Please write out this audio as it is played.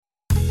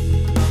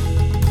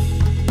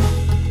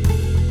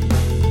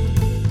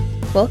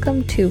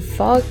Welcome to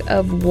Fog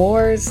of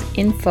War's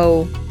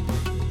info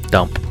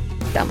Dump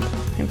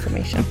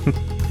information.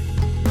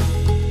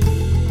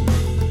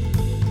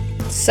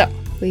 So,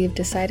 we have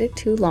decided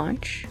to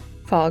launch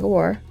Fog of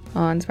War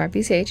on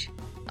smartBCH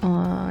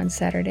on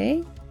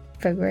Saturday,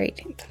 February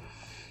 18th.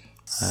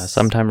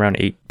 Sometime around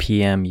 8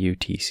 p.m.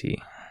 UTC.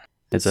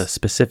 It's a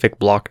specific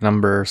block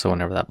number, so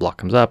whenever that block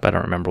comes up, I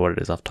don't remember what it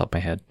is off the top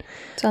of my head.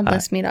 It's on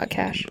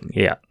listme.cash.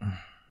 Yeah.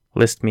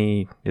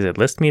 Listme, is it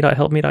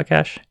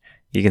listme.helpme.cash?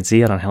 You can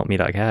see it on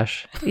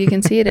helpme.cash. You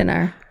can see it in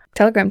our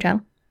Telegram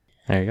channel.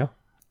 There you go.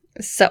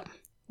 So,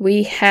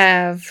 we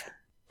have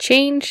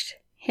changed,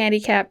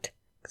 handicapped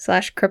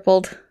 /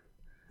 crippled,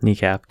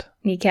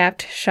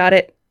 Kneecapped, shot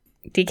it,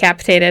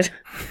 decapitated.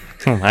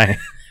 Oh my.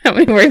 How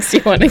many words do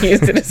you want to use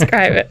to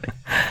describe it?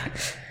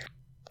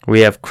 We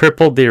have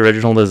crippled the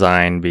original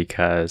design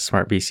because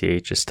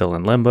smartBCH is still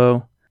in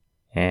limbo,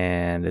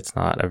 and it's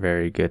not a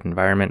very good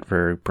environment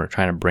for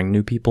trying to bring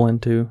new people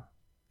into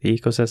the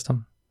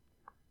ecosystem.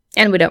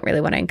 And we don't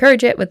really want to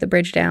encourage it with the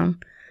bridge down.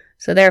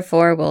 So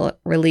therefore, we'll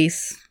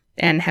release,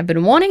 and have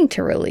been wanting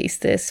to release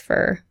this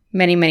for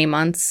many, many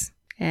months.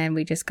 And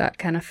we just got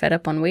kind of fed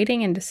up on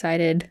waiting and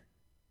decided,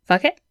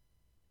 fuck it.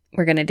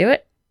 We're going to do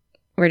it.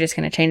 We're just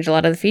going to change a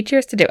lot of the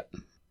features to do it.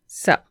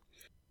 So,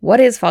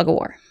 what is Fog of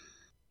War?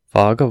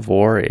 Fog of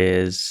War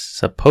is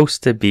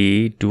supposed to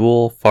be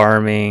dual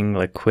farming,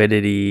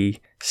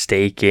 liquidity,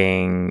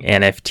 staking,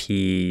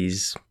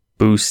 NFTs,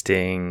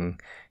 boosting,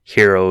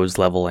 heroes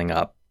leveling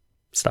up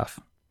stuff.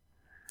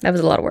 That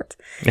was a lot of words.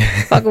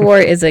 Fog of War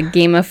is a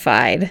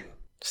gamified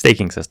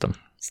staking system.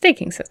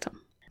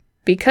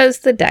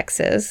 Because the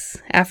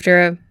dexes,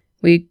 after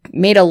we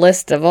made a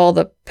list of all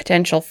the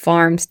potential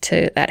farms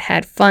that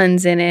had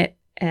funds in it,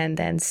 and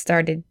then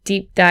started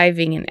deep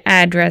diving in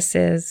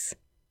addresses,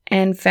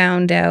 and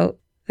found out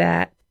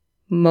that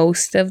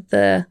most of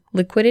the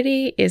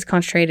liquidity is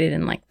concentrated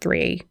in like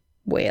 3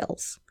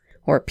 whales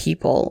or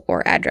people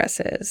or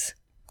addresses.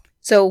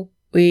 So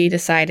we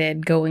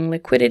decided going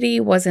liquidity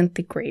wasn't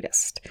the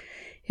greatest.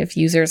 If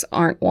users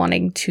aren't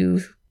wanting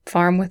to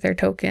farm with their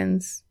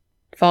tokens,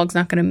 Fog's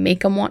not going to make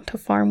them want to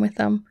farm with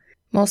them,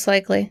 most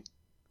likely.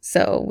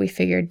 So we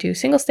figured do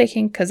single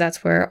staking because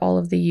that's where all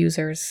of the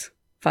users'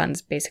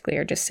 funds basically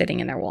are just sitting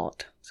in their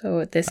wallet.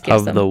 So this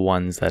gives them... the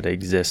ones that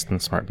exist in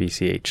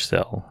smartBCH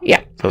still.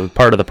 Yeah. So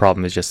part of the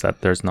problem is just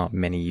that there's not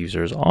many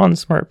users on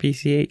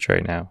smartBCH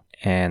right now.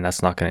 And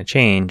that's not going to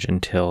change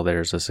until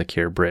there's a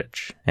secure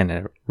bridge and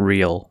a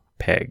real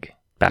peg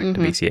back to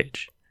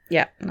BCH.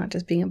 Yeah, not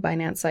just being a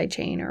Binance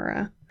sidechain or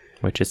a...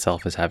 Which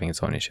itself is having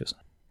its own issues.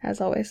 As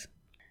always.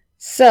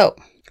 So,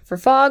 for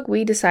Fog,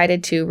 we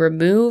decided to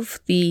remove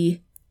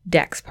the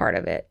DEX part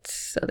of it.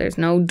 So there's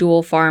no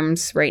dual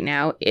farms right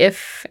now.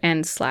 If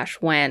and /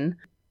 when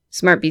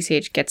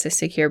smartBCH gets a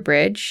secure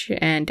bridge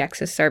and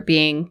DEXs start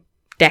being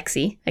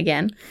DEXy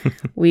again,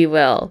 we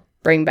will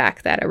bring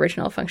back that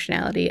original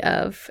functionality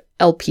of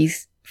LP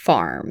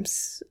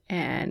farms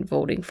and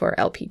voting for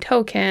LP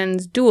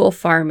tokens, dual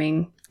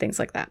farming, things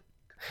like that.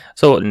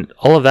 So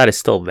all of that is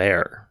still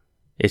there.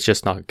 It's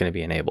just not going to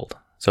be enabled.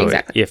 So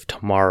exactly. If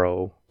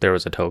tomorrow there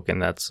was a token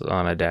that's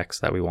on a DEX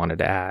that we wanted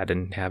to add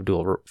and have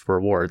dual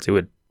rewards,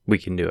 we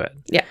can do it.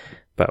 Yeah.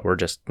 But we're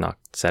just not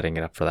setting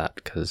it up for that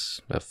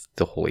because of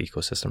the whole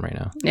ecosystem right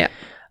now. Yeah.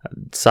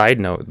 Side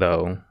note,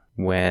 though,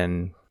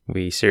 when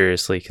we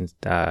seriously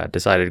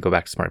decided to go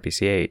back to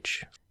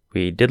smartBCH,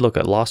 we did look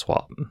at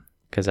LawSwap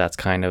because that's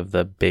kind of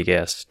the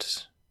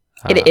biggest.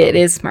 It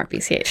is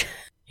smartBCH.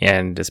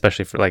 And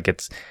especially for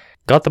it's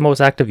got the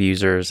most active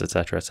users,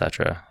 etc.,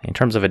 etc. In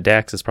terms of a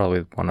DEX, it's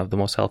probably one of the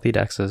most healthy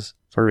DEXs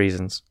for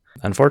reasons.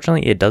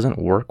 Unfortunately, it doesn't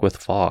work with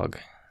Fog.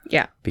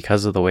 Yeah.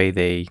 Because of the way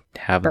they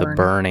have the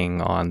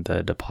burning on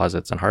the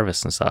deposits and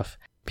harvests and stuff.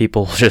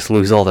 People just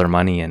lose all their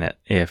money in it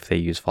if they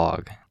use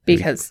Fog.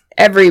 Because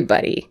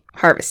everybody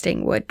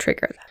harvesting would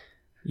trigger that.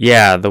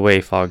 Yeah, the way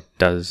Fog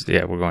does...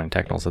 Yeah, we're going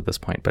technicals at this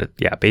point. But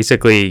yeah,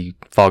 basically,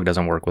 Fog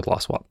doesn't work with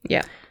LawSwap.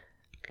 Yeah.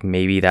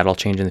 Maybe that'll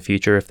change in the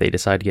future if they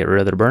decide to get rid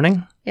of their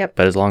burning. Yep.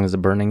 But as long as the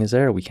burning is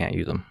there, we can't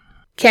use them.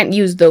 Can't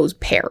use those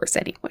pairs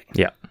anyway.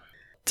 Yeah.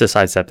 To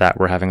sidestep that,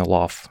 we're having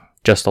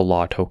just a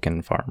law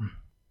token farm.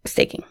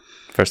 Staking.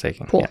 For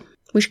staking. Pool. Yeah.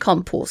 We should call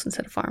them pools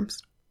instead of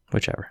farms.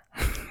 Whichever.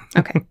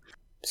 Okay.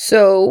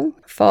 So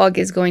Fog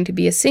is going to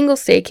be a single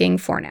staking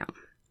for now.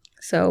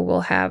 So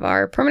we'll have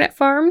our permanent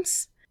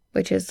farms,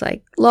 which is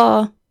like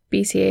Law,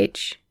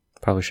 BCH.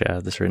 Probably should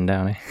have this written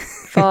down, eh?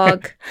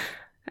 Fog.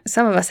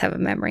 Some of us have a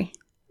memory.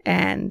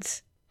 And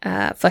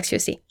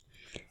FlexUSD.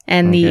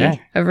 And the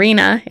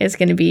arena is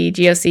going to be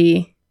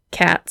GOC,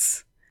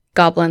 cats,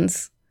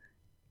 goblins.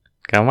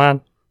 Come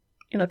on.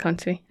 It'll come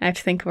to me. I have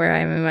to think where I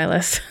am in my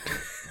list.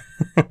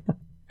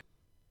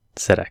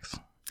 SIDX.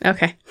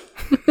 Okay.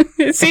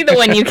 See the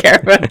one you care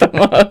about the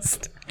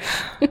most.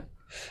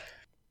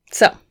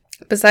 So,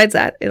 besides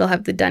that, it'll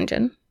have the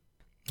dungeon.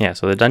 Yeah,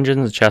 so the dungeons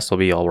and chests will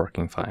be all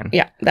working fine.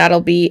 Yeah,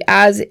 that'll be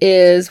as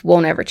is,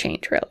 won't ever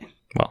change, really.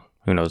 Well,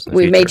 who knows in the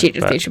we future. may change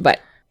in the future, but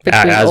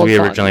as we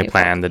originally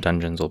planned, the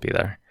dungeons will be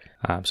there.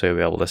 So you'll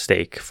be able to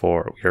stake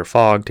for your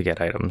fog to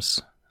get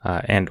items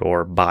and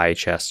or buy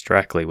chests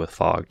directly with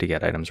fog to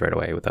get items right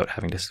away without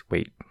having to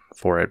wait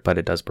for it, but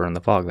it does burn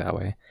the fog that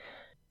way.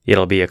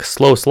 It'll be a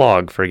slow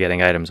slog for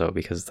getting items though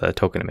because the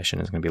token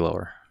emission is going to be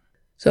lower.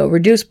 So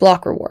reduce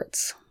block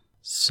rewards.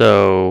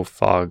 So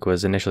fog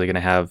was initially going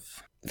to have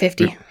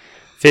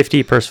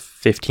 50 per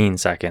 15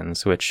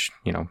 seconds, which,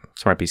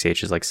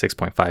 smartBCH is like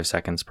 6.5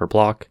 seconds per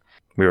block.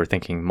 We were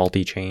thinking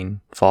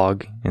multi-chain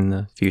fog in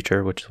the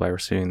future, which is why we're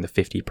doing the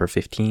 50 per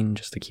 15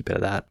 just to keep it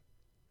at that.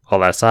 All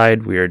that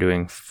aside, we are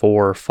doing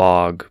 4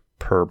 fog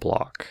per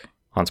block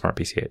on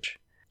smartBCH.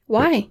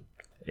 Why?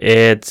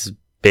 It's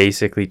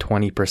basically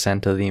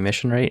 20% of the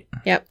emission rate.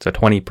 Yep. So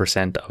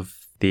 20% of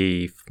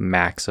the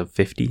max of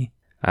 50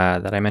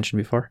 that I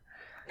mentioned before.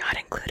 Not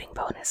including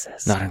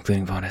bonuses. Not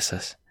including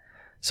bonuses.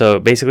 So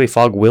basically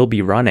fog will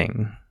be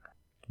running,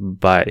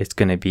 but it's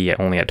going to be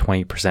only at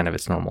 20% of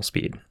its normal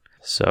speed.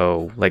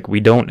 So we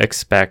don't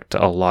expect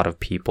a lot of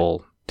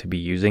people to be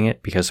using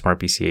it because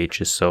smartBCH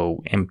is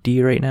so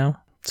empty right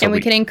now. So and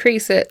we can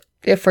increase it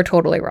if we're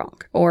totally wrong,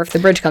 or if the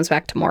bridge comes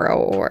back tomorrow,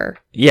 or...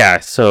 Yeah,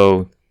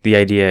 so the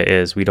idea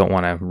is we don't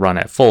want to run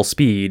at full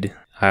speed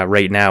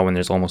right now when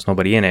there's almost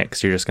nobody in it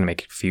because you're just going to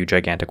make a few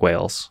gigantic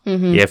whales.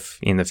 Mm-hmm. If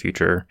in the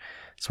future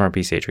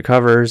smartBCH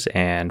recovers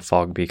and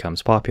fog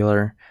becomes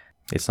popular,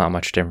 it's not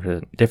much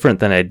different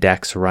than a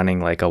DEX running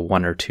like a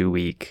 1 or 2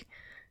 week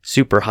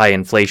super high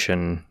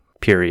inflation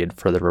period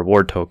for the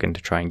reward token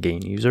to try and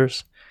gain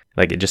users.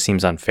 It just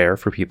seems unfair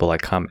for people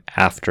that come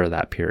after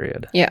that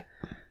period. Yeah.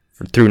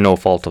 Through no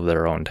fault of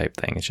their own type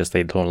thing. It's just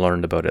they don't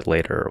learned about it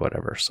later or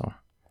whatever.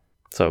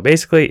 So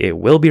basically it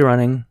will be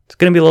running. It's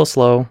going to be a little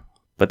slow,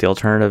 but the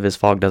alternative is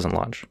fog doesn't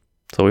launch.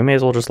 So we may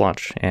as well just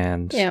launch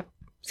and... Yeah.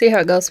 See how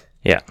it goes.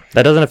 Yeah.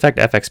 That doesn't affect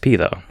FXP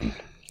though.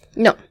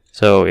 No.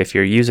 So if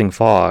you're using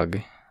fog,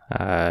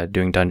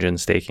 doing dungeon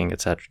staking,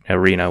 etc.,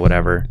 arena,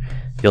 whatever,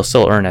 you'll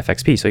still earn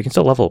FXP. So you can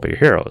still level up your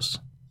heroes.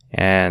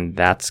 And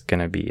that's going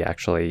to be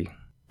actually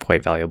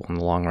quite valuable in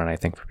the long run, I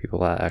think, for people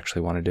that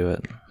actually want to do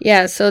it.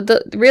 Yeah, so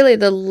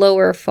the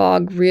lower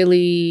fog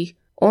really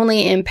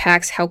only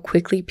impacts how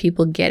quickly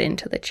people get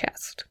into the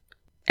chest.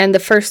 And the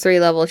first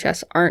 3 level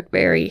chests aren't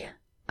very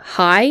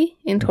high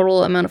in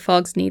total amount of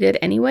fogs needed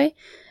anyway.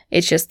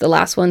 It's just the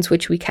last ones,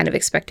 which we kind of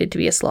expected to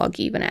be a slog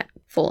even at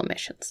full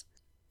emissions.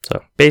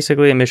 So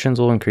basically emissions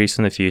will increase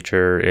in the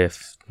future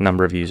if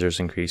number of users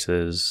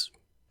increases.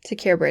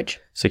 Secure bridge.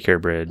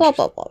 Blah,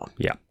 blah, blah.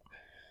 Yeah.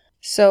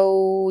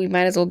 So we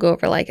might as well go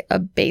over a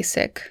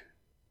basic,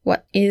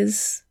 what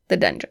is the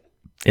dungeon?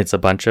 It's a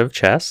bunch of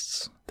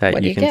chests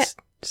that you can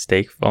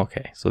stake.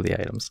 Okay, so the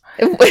items.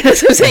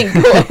 That's what I'm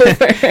saying. Go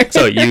over.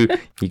 So you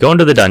go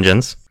into the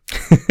dungeons,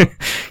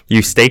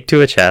 you stake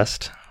to a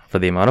chest for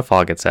the amount of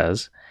fog it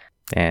says,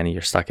 and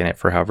you're stuck in it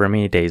for however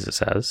many days it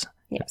says.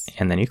 Yes.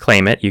 And then you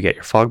claim it, you get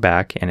your fog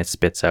back, and it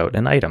spits out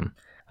an item.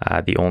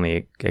 The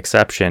only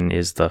exception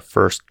is the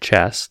first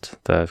chest,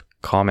 the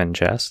common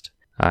chest,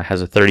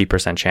 has a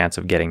 30% chance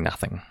of getting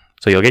nothing.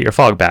 So you'll get your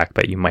fog back,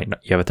 but you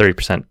have a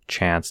 30%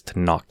 chance to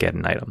not get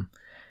an item.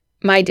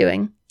 My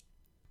doing.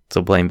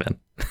 So blame Ben.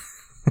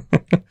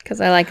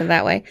 Because I like it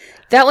that way.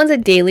 That one's a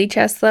daily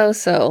chest though,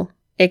 so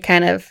it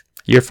kind of...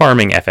 You're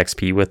farming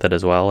FXP with it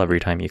as well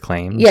every time you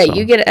claim. Yeah, so.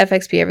 You get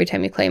FXP every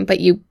time you claim, but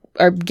you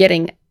are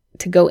getting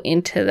to go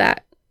into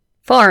that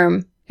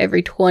farm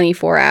every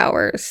 24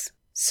 hours.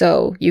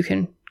 So you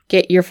can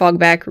get your fog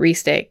back,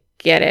 restake,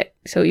 get it.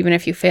 So even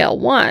if you fail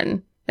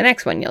one, the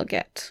next one you'll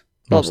get.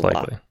 Most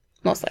likely.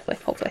 Most likely,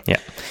 hopefully. Yeah.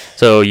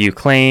 So you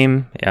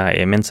claim,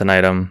 it mints an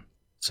item.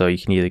 So you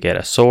can either get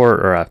a sword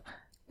or a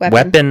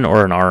weapon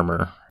or an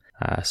armor.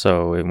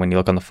 So when you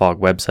look on the Fog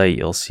website,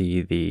 you'll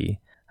see the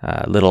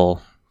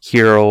little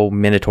hero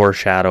minotaur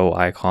shadow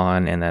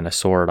icon and then a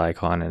sword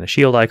icon and a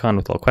shield icon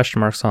with little question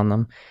marks on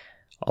them.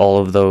 All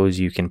of those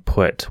you can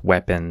put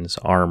weapons,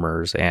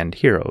 armors, and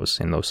heroes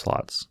in those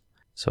slots.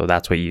 So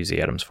that's what you use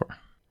the items for.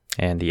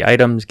 And the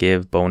items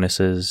give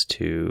bonuses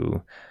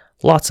to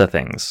lots of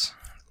things.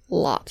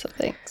 Lots of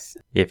things.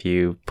 If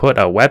you put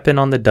a weapon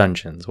on the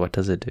dungeons, what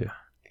does it do?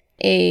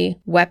 A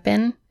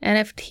weapon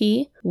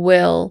NFT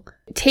will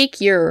take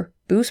your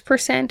boost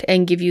percent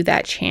and give you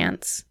that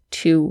chance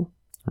to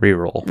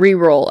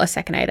reroll a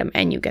second item,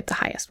 and you get the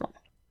highest one.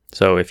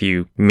 So if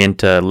you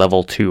mint a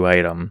level 2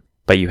 item,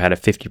 but you had a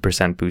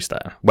 50% boost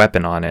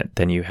weapon on it,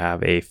 then you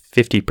have a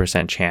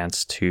 50%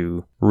 chance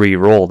to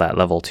re-roll that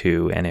level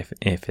 2. And if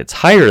it's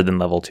higher than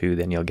level 2,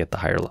 then you'll get the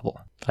higher level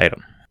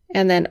item.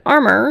 And then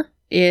armor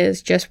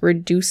is just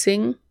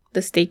reducing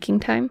the staking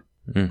time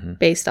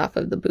based off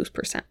of the boost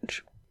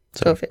percentage.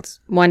 So if it's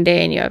 1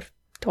 day and you have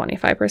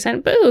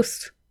 25%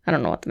 boost, I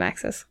don't know what the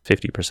max is.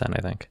 50%,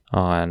 I think,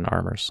 on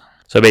armors.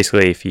 So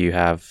basically, if you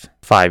have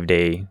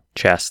 5-day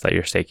chests that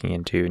you're staking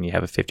into and you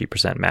have a 50%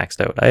 maxed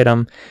out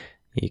item,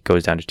 it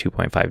goes down to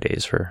 2.5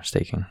 days for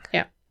staking.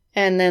 Yeah.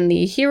 And then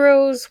the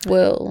heroes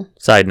will...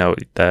 Side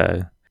note,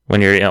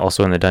 when you're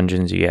also in the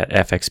dungeons, you get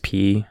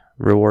FXP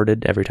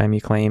rewarded every time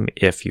you claim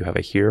if you have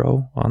a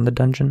hero on the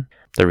dungeon.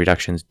 The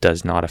reductions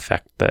does not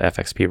affect the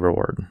FXP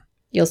reward.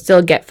 You'll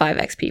still get 5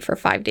 XP for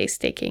 5 days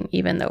staking,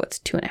 even though it's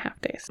 2.5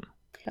 days.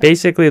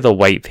 Basically, the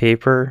white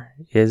paper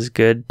is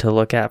good to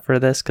look at for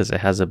this because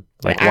it has a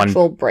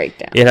actual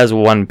breakdown. It has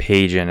one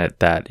page in it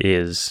that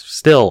is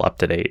still up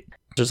to date.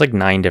 There's like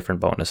 9 different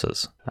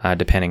bonuses,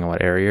 depending on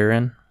what area you're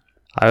in.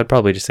 I would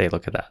probably just say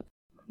look at that.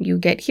 You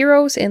get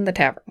heroes in the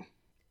tavern.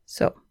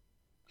 So,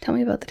 tell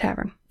me about the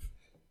tavern.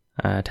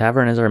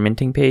 Tavern is our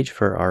minting page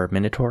for our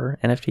Minotaur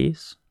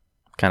NFTs.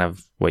 Kind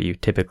of what you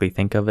typically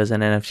think of as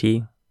an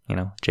NFT.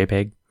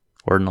 JPEG,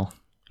 ordinal,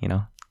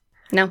 No,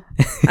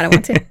 I don't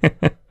want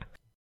to.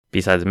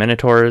 Besides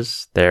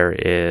Minotaurs, there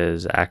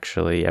is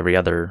actually every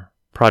other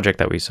project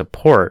that we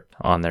support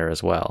on there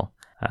as well.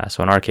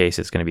 So in our case,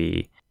 it's going to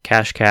be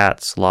Cash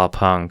Cats, Law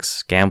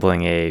Punks,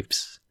 Gambling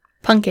Apes.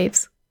 Punk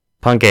Apes.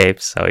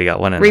 Oh, you got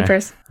one in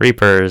Reapers. there.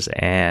 Reapers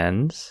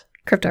and...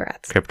 Crypto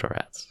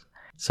Rats.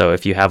 So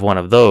if you have one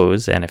of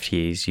those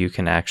NFTs, you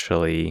can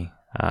actually...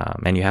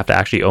 and you have to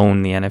actually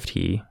own the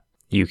NFT.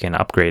 You can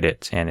upgrade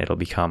it and it'll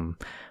become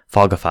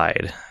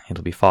fogified.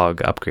 It'll be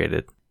fog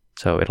upgraded.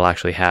 So it'll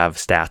actually have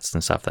stats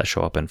and stuff that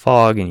show up in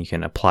fog, and you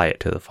can apply it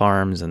to the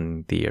farms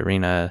and the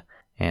arena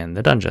and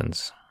the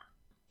dungeons.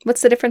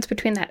 What's the difference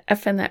between that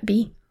F and that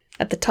B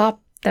at the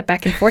top, that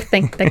back and forth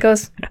thing that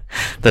goes?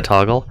 The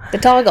toggle? The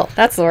toggle,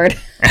 that's the word.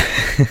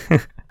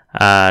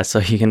 So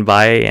you can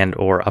buy and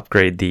or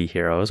upgrade the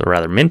heroes, or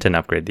rather mint and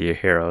upgrade the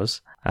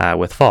heroes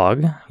with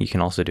fog. You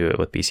can also do it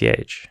with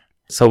BCH.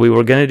 So we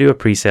were going to do a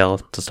pre-sale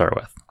to start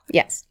with.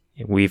 Yes.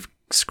 We've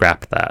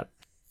scrapped that.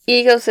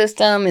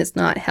 Ecosystem is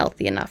not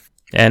healthy enough.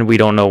 And we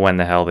don't know when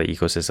the hell the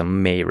ecosystem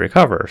may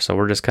recover. So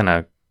we're just going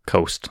to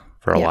coast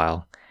for a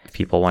while. If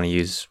people want to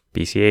use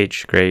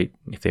BCH, great.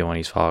 If they want to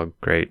use fog,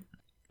 great.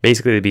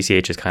 Basically, the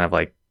BCH is kind of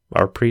like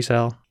our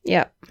pre-sale.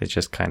 Yeah. It's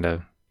just kind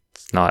of,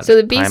 it's not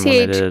so the time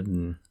limited.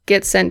 BCH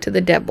gets sent to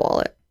the Deb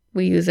wallet.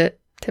 We use it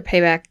to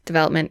pay back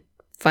development,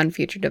 fund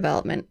future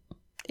development,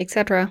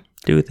 etc.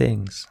 Do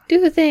things.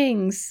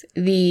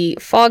 The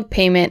fog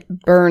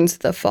payment burns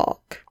the fog.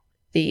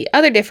 The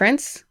other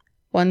difference,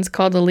 one's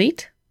called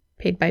Elite,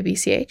 paid by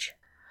BCH.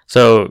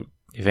 So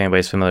if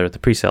anybody's familiar with the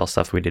pre-sale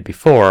stuff we did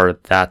before,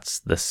 that's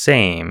the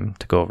same.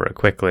 To go over it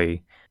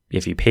quickly,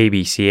 if you pay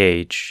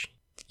BCH,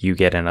 you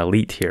get an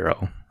Elite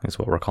hero, is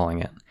what we're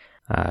calling it.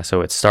 So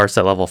it starts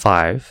at level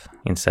 5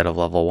 instead of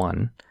level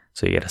 1.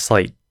 So you get a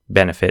slight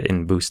benefit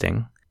in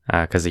boosting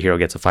because the hero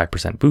gets a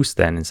 5% boost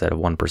then instead of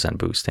 1%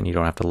 boost, and you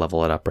don't have to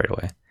level it up right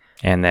away.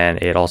 And then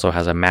it also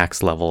has a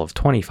max level of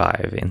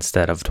 25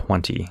 instead of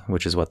 20,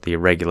 which is what the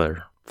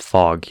regular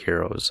fog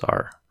heroes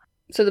are.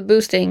 So the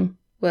boosting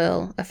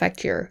will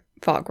affect your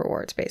fog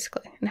rewards,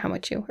 basically, and how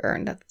much you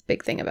earn. That's the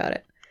big thing about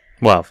it.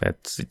 Well,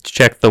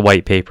 check the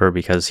white paper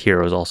because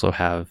heroes also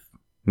have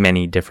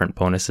many different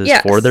bonuses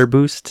for their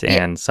boost,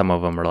 and some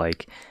of them are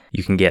like,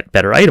 you can get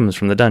better items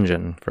from the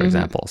dungeon, for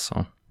example.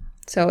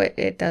 So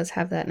it does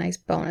have that nice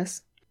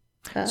bonus.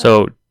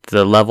 So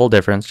the level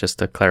difference, just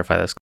to clarify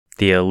this,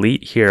 the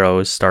Elite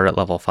heroes start at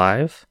level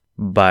 5,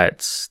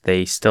 but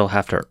they still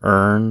have to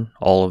earn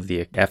all of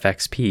the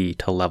FXP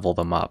to level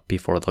them up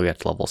before they'll get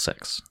to level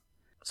 6.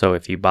 So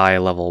if you buy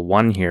a level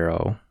 1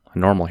 hero, a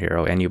normal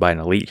hero, and you buy an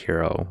Elite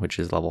hero, which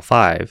is level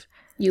 5...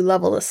 You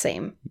level the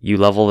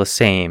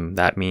same.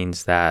 That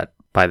means that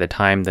by the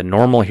time the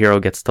normal hero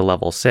gets to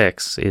level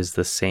 6 is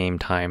the same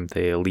time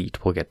the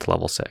Elite will get to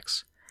level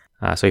 6.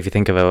 So if you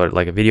think of it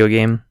like a video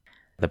game,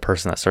 the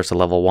person that starts at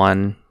level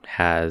 1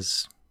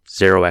 has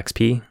 0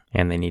 XP,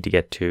 and they need to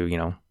get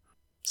to,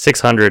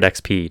 600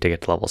 XP to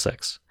get to level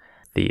 6.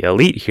 The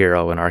Elite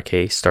hero, in our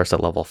case, starts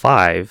at level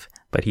 5,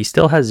 but he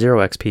still has 0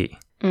 XP.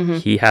 Mm-hmm.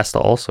 He has to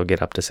also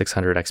get up to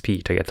 600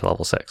 XP to get to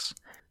level 6.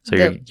 So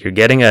you're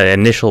getting an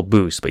initial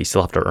boost, but you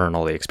still have to earn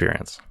all the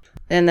experience.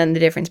 And then the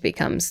difference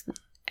becomes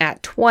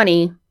at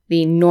 20,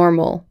 the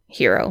normal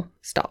hero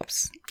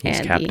stops.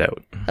 He's capped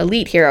out.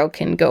 Elite hero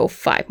can go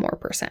 5% more.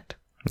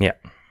 Yeah.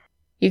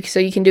 So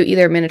you can do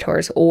either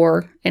Minotaurs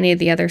or any of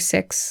the other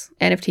 6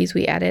 NFTs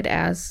we added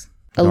as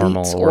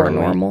Elites or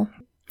normal.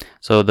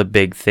 So the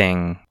big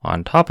thing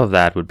on top of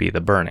that would be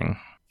the burning.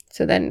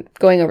 So then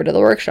going over to the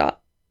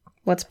workshop,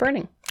 what's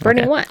burning?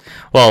 Burning what?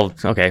 Well,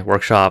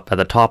 workshop, at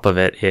the top of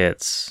it,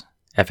 it's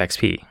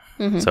FXP.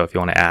 Mm-hmm. So if you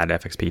want to add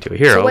FXP to a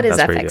hero, so what is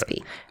that's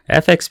FXP?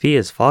 FXP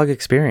is fog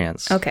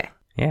experience. Okay.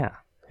 Yeah,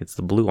 it's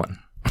the blue one.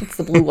 It's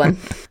the blue one.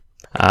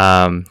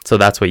 So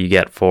that's what you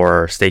get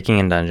for staking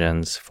in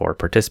dungeons, for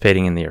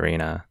participating in the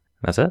arena.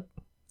 That's it?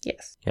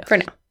 Yes. For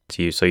now.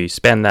 So you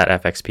spend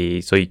that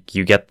FXP. So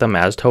you get them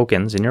as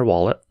tokens in your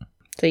wallet.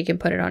 So you can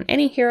put it on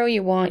any hero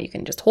you want. You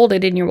can just hold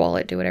it in your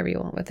wallet, do whatever you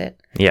want with it.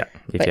 Yeah.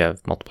 If you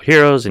have multiple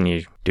heroes and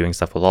you're doing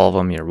stuff with all of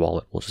them, your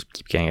wallet will just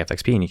keep getting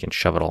FXP, and you can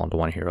shove it all into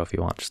one hero if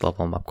you want. Just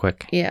level them up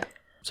quick. Yeah.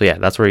 So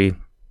that's where you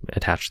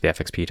attach the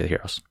FXP to the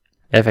heroes.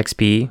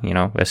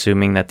 FXP,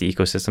 assuming that the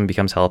ecosystem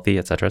becomes healthy,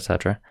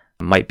 etc.,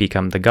 might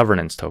become the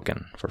governance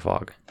token for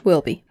fog.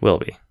 Will be.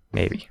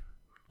 Maybe.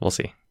 We'll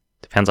see.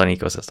 Depends on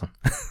ecosystem.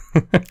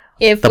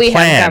 If we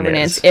have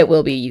governance, it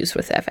will be used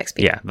with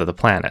FXP. Yeah, the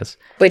plan is.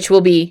 Which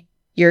will be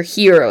your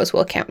heroes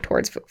will count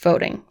towards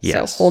voting.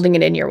 Yes. So holding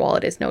it in your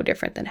wallet is no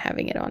different than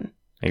having it on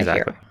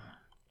Exactly. a hero.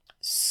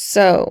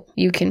 So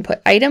you can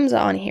put items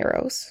on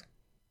heroes.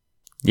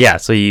 Yeah,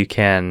 so you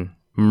can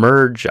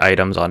merge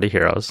items onto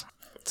heroes.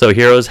 So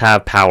heroes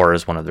have power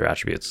as one of their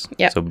attributes.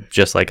 Yep. So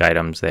just like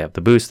items, they have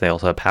the boost, they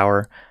also have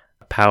power.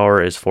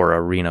 Power is for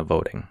arena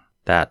voting.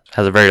 That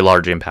has a very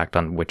large impact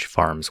on which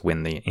farms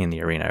win in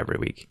the arena every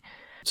week.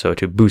 So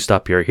to boost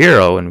up your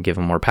hero and give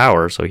him more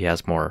power so he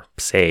has more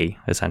say,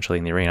 essentially,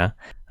 in the arena,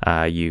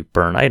 you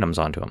burn items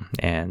onto him.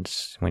 And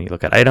when you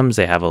look at items,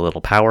 they have a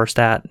little power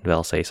stat.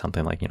 They'll say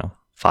something like,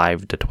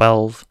 5 to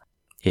 12.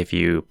 If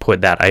you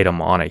put that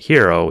item on a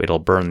hero, it'll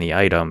burn the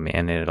item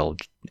and it'll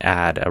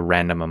add a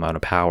random amount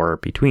of power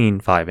between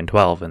 5 and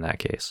 12 in that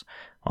case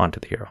onto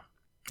the hero.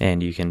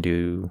 And you can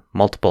do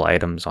multiple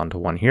items onto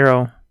one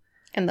hero.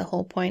 And the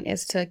whole point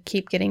is to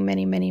keep getting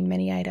many, many,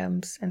 many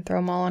items and throw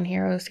them all on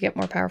heroes to get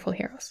more powerful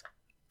heroes.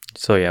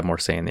 So you have more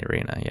say in the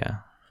arena, yeah.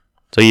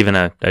 So even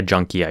a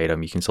junky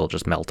item, you can still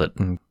just melt it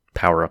and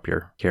power up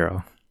your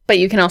hero. But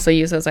you can also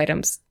use those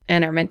items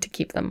and are meant to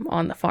keep them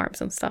on the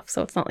farms and stuff.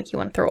 So it's not like you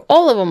want to throw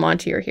all of them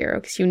onto your hero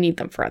because you need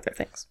them for other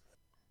things.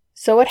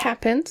 So what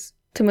happens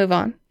to move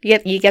on?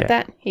 You get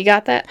that? You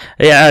got that?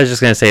 Yeah, I was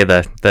just going to say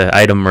the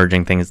item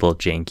merging thing is a little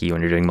janky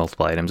when you're doing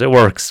multiple items. It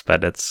works,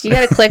 but it's... You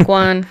got to click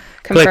one,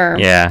 confirm.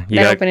 Yeah.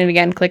 Then open it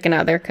again, click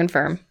another,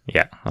 confirm.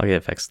 Yeah, I'll get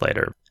it fixed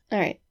later. All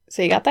right.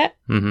 So you got that?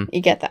 Mm-hmm.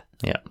 You get that?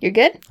 Yeah. You're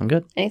good? I'm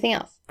good. Anything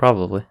else?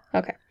 Probably.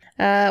 Okay.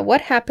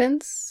 What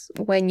happens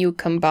when you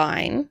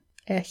combine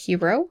a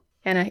hero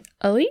and an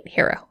elite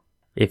hero?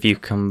 If you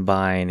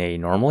combine a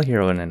normal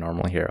hero and a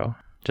normal hero,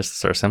 just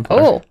sort of simple.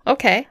 Oh,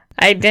 okay.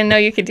 I didn't know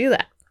you could do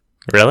that.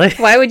 Really?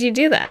 Why would you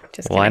do that?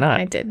 Just Why kidding. not?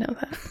 I did know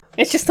that.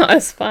 It's just not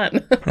as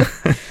fun.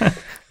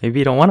 Maybe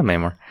you don't want them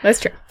anymore. That's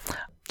true.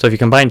 So if you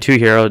combine two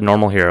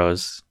normal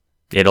heroes,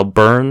 it'll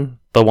burn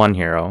the one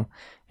hero,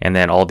 and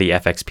then all the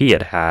FXP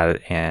it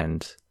had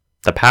and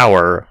the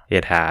power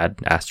it had,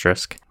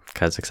 asterisk,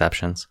 because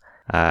exceptions,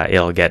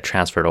 it'll get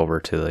transferred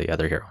over to the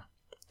other hero.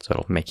 So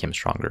it'll make him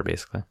stronger,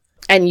 basically.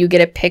 And you get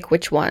to pick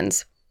which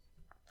ones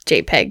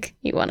JPEG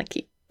you want to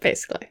keep,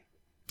 basically.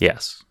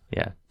 Yes.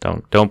 Yeah.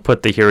 Don't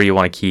put the hero you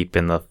want to keep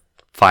in the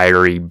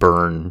fiery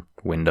burn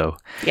window.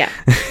 Yeah,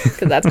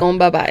 because that's going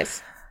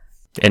bye-byes.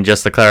 And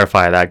just to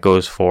clarify, that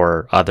goes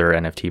for other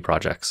NFT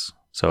projects.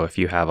 So if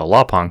you have a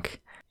Lawpunk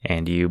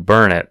and you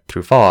burn it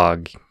through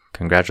fog,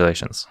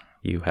 congratulations.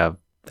 You have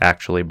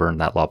actually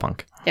burned that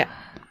Lawpunk. Yeah.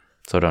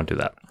 So don't do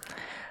that.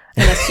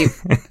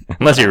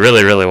 Unless you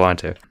really, really want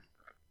to.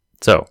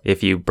 So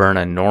if you burn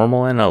a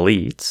normal and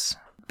elites...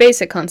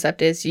 Basic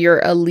concept is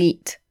your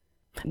elite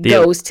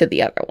goes to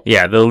the other one.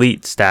 Yeah, the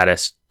elite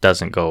status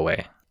doesn't go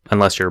away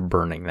unless you're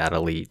burning that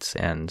elite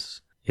and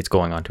it's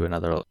going on to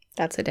another.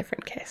 That's a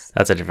different case.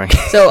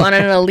 So on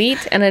an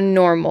elite and a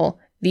normal,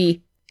 the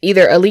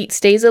either elite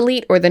stays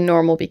elite or the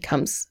normal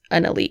becomes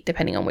an elite,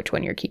 depending on which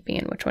one you're keeping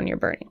and which one you're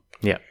burning.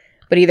 Yeah.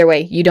 But either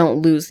way, you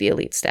don't lose the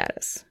elite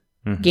status.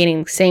 Mm-hmm.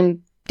 Gaining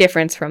same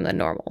difference from the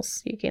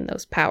normals. You gain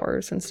those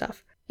powers and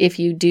stuff. If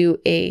you do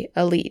a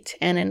elite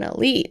and an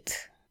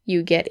elite,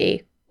 you get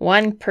a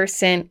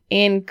 1%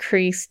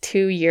 increase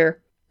to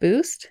your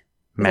boost.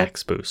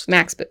 Max boost.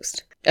 Max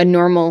boost. A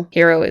normal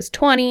hero is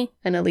 20,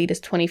 an elite is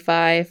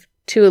 25.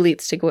 Two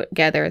elites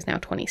together is now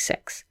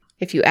 26.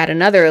 If you add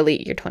another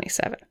elite, you're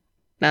 27.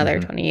 Another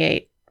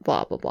 28,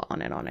 blah, blah, blah,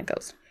 on it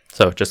goes.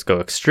 So just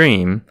go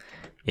extreme.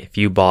 If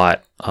you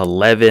bought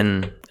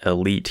 11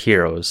 elite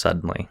heroes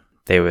suddenly,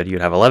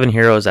 you'd have 11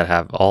 heroes that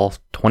have all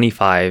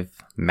 25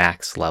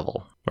 max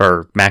level,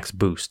 or max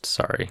boost,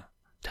 sorry.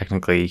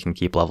 Technically, you can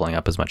keep leveling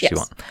up as much as you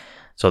want.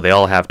 So they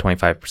all have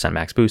 25%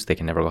 max boost. They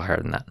can never go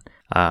higher than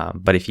that.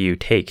 But if you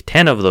take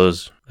 10 of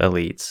those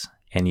elites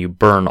and you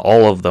burn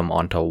all of them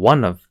onto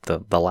one of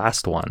the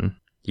last one,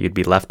 you'd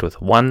be left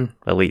with one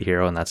elite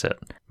hero and that's it.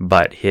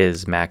 But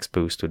his max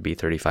boost would be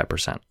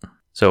 35%.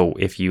 So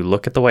if you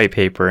look at the white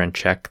paper and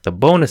check the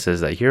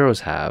bonuses that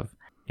heroes have,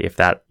 if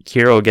that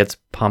hero gets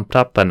pumped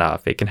up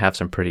enough, it can have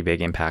some pretty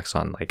big impacts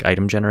on like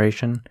item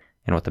generation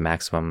and what the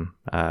maximum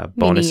bonuses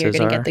are. Meaning you're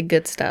going to get the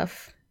good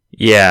stuff.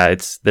 Yeah,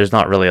 there's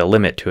not really a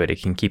limit to it.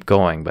 It can keep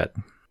going, but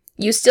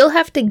you still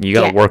have to you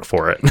got to work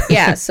for it.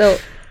 Yeah, so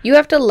you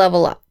have to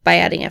level up by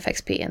adding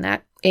FXP, and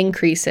that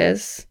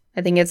increases.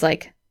 I think it's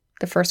like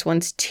the first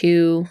one's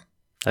 2.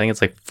 I think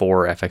it's like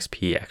 4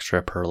 FXP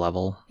extra per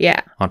level.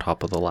 Yeah. On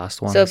top of the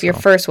last one. So if your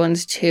first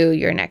one's 2,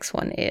 your next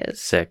one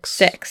is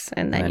 6.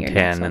 And then your 10,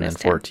 next one and is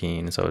then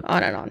 14. 10. So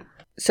on and on.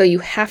 So you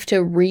have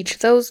to reach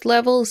those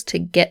levels to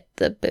get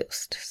the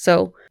boost.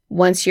 So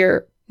once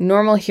your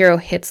normal hero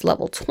hits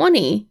level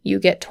 20, you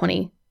get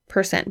 20%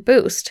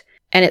 boost,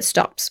 and it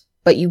stops.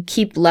 But you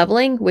keep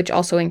leveling, which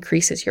also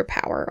increases your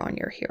power on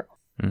your hero.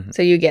 Mm-hmm.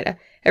 So you get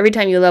every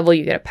time you level,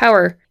 you get a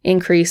power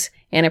increase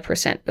and a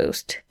 %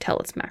 boost till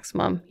its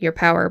maximum. Your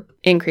power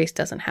increase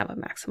doesn't have a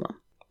maximum.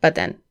 But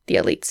then the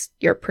elites,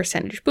 your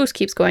percentage boost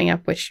keeps going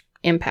up, which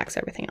impacts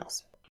everything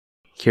else.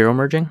 Hero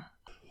merging,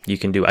 you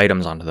can do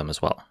items onto them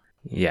as well.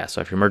 Yeah,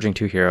 so if you're merging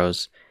two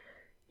heroes,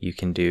 you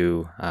can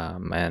do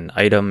an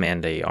item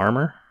and a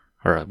armor,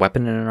 or a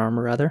weapon and an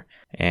armor rather,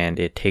 and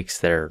it takes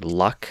their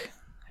luck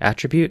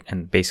attribute,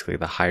 and basically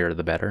the higher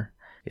the better.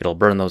 It'll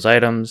burn those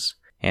items,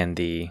 and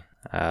the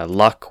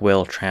luck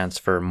will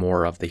transfer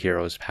more of the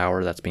hero's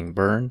power that's being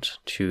burned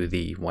to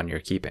the one you're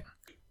keeping.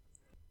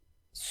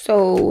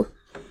 So,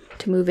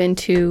 to move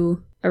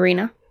into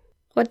arena,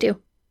 what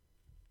do?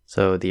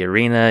 So the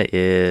arena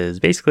is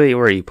basically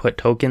where you put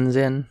tokens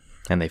in,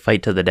 and they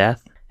fight to the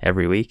death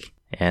every week,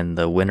 and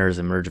the winners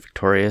emerge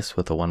victorious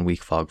with a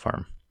 1-week fog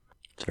farm.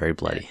 It's very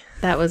bloody.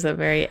 That was a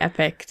very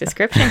epic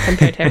description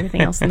compared to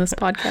everything else in this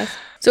podcast.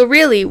 So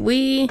really,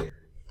 we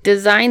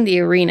designed the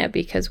arena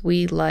because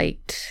we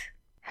liked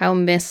how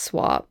Miss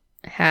Swap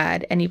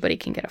had anybody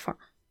can get a farm.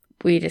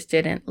 We just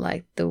didn't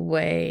like the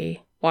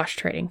way Wash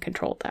Trading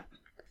controlled that.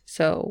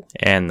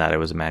 And that it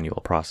was a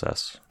manual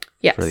process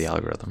for the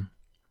algorithm.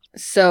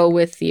 So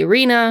with the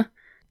arena,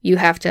 you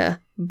have to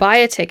buy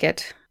a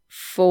ticket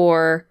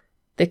for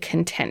the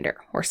contender,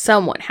 or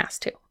someone has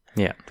to.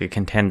 Yeah, the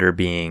contender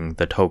being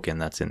the token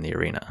that's in the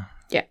arena.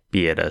 Yeah.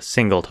 Be it a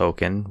single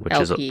token,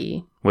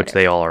 which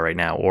they all are right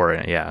now, or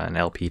an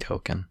LP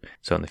token.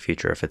 So in the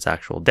future, if it's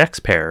actual dex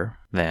pair,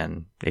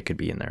 then it could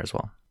be in there as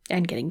well.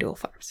 And getting dual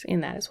farms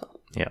in that as well.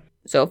 Yeah.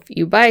 So if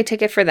you buy a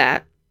ticket for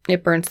that,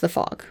 it burns the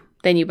fog.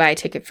 Then you buy a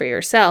ticket for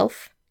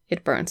yourself,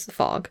 it burns the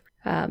fog.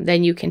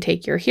 Then you can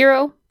take your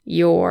hero,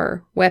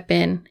 your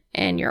weapon,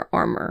 and your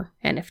armor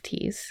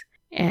NFTs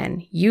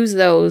and use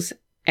those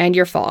and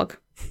your fog.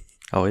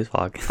 Always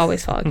fog.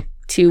 Always fog.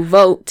 To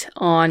vote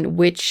on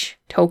which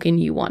token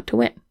you want to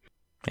win.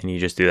 And you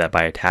just do that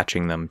by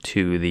attaching them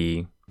to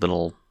the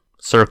little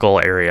circle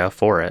area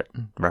for it,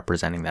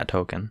 representing that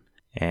token.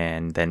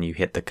 And then you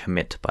hit the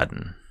commit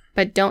button.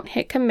 But don't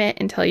hit commit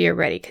until you're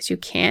ready, because you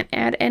can't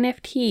add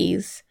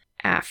NFTs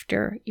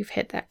after you've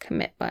hit that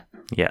commit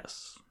button.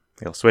 Yes.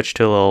 It'll switch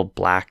to a little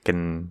black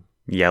and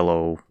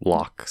yellow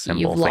lock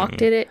symbol. You've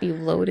locked it,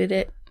 you've loaded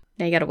it.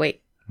 Now you gotta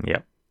wait.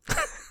 Yep.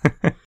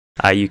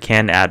 You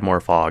can add more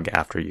fog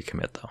after you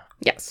commit, though.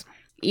 Yes.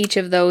 Each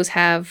of those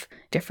have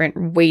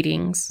different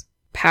weightings.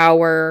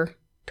 Power,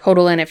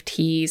 total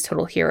NFTs,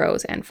 total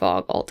heroes, and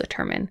fog all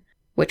determine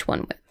which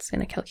one wins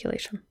in a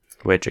calculation.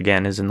 Which,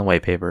 again, is in the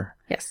white paper.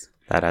 Yes.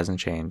 That hasn't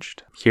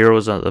changed.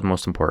 Heroes are the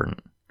most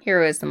important.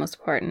 Hero is the most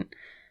important.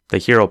 The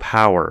hero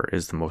power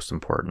is the most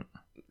important.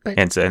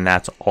 And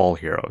that's all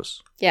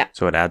heroes. Yeah.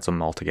 So it adds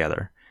them all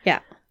together. Yeah.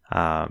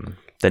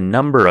 The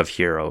number of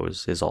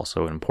heroes is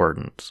also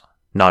important.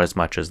 Not as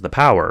much as the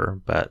power,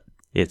 but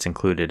it's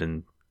included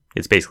in,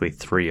 it's basically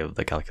 3 of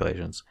the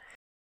calculations.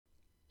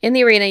 In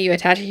the arena, you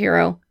attach a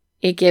hero.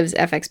 It gives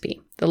FXP.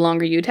 The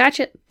longer you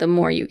attach it, the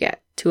more you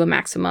get, to a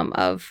maximum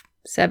of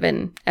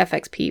 7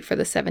 FXP for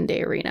the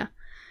 7-day arena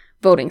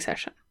voting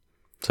session.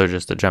 So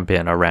just to jump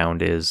in, a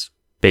round is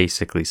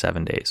basically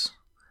 7 days.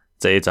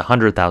 It's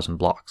 100,000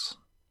 blocks.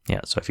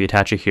 Yeah, so if you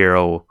attach a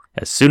hero,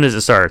 as soon as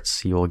it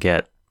starts, you will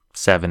get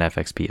 7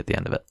 FXP at the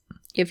end of it.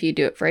 If you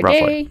do it for a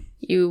Roughly. day,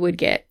 you would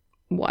get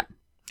 1.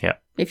 Yeah.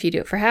 If you do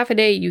it for half a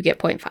day, you get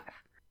 0.5.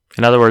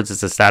 In other words,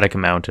 it's a static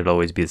amount. It'll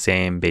always be the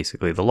same.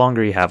 Basically, the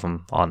longer you have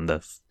them on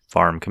the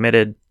farm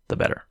committed, the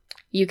better.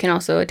 You can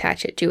also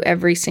attach it to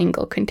every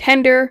single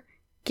contender,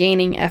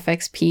 gaining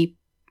FXP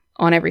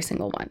on every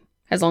single one,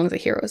 as long as a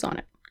hero is on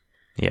it.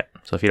 Yeah.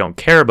 So if you don't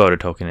care about a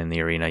token in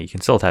the arena, you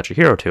can still attach a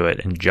hero to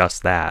it, and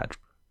just that,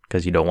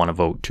 because you don't want to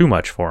vote too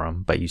much for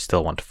them, but you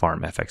still want to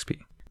farm FXP.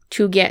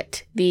 To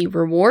get the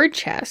reward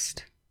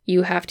chest,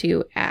 you have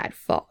to add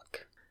fog.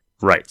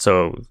 Right.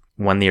 So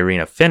when the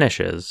arena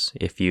finishes,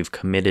 if you've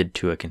committed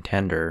to a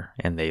contender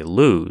and they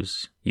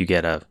lose, you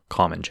get a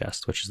common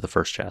chest, which is the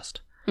first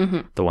chest.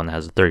 Mm-hmm. The one that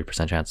has a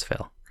 30% chance to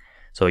fail.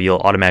 So you'll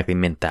automatically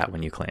mint that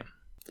when you claim.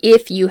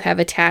 If you have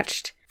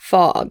attached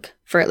fog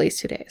for at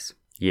least 2 days.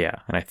 Yeah.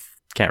 And I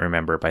can't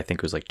remember, but I think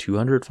it was like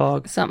 200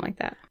 fog. Something like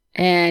that.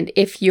 And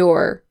if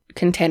your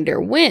contender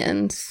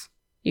wins,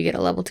 you get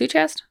a level 2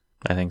 chest.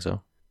 I think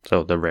so.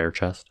 So the rare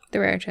chest. The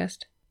rare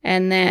chest.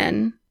 And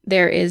then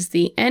there is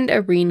the end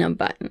arena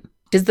button,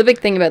 which is the big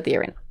thing about the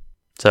arena.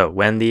 So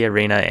when the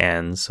arena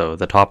ends, so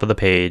the top of the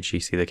page, you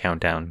see the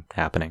countdown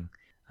happening.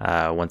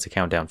 Once the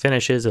countdown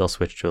finishes, it'll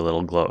switch to a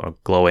little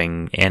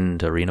glowing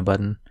end arena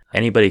button.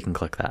 Anybody can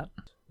click that,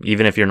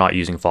 even if you're not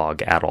using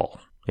fog at all.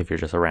 If you're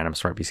just a random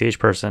smartBCH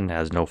person,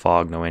 has no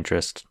fog, no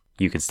interest,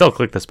 you can still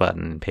click this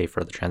button and pay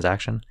for the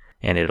transaction.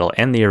 And it'll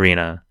end the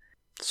arena,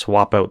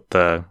 swap out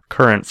the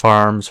current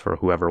farms for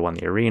whoever won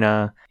the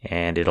arena,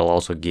 and it'll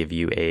also give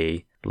you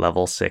a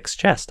level 6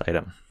 chest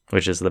item,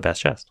 which is the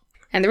best chest.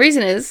 And the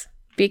reason is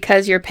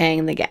because you're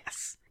paying the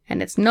gas.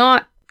 And it's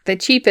not the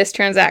cheapest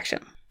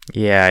transaction.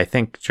 Yeah, I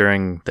think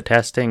during the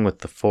testing with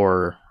the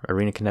 4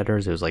 arena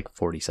contenders, it was like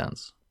 40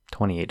 cents.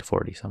 28 to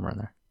 40, somewhere in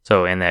there.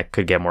 So, and that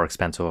could get more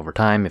expensive over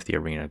time if the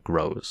arena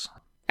grows.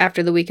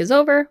 After the week is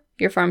over,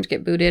 your farms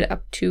get booted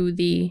up to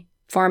the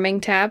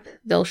farming tab.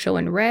 They'll show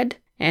in red.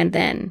 And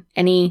then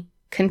any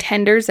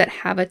contenders that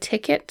have a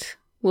ticket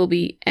will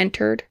be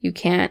entered. You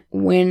can't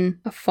win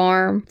a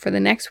farm for the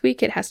next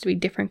week. It has to be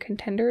different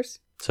contenders.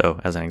 So,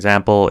 as an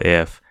example,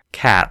 if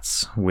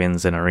Cats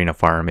wins an arena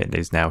farm, it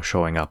is now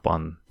showing up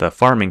on the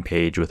farming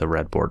page with a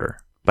red border.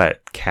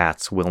 But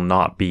Cats will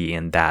not be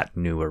in that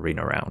new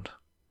arena round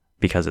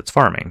because it's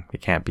farming.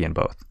 It can't be in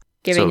both.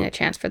 Giving a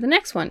chance for the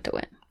next one to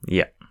win.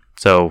 Yeah.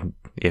 So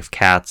if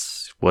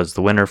Cats was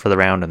the winner for the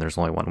round and there's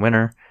only one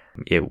winner,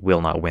 it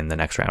will not win the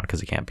next round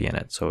because it can't be in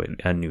it. So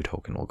a new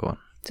token will go in.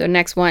 So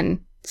next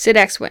one,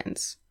 SidX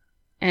wins.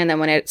 And then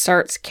when it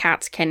starts,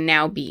 Cats can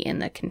now be in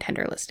the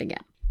contender list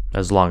again.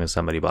 As long as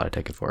somebody bought a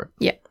ticket for it.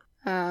 Yeah.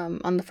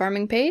 On the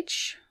farming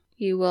page,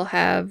 you will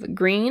have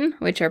green,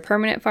 which are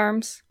permanent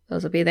farms.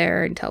 Those will be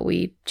there until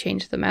we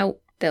change them out.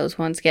 Those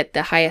ones get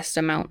the highest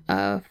amount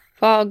of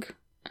fog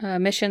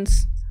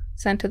missions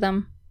sent to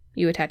them.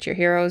 You attach your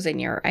heroes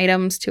and your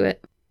items to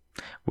it.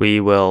 We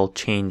will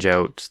change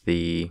out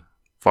the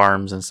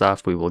farms and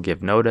stuff. We will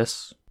give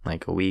notice,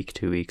 like a week,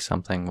 2 weeks,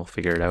 something. We'll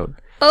figure it out.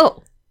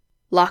 Oh,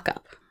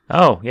 lockup.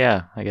 Oh,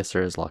 yeah. I guess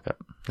there is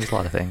lockup. There's a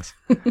lot of things.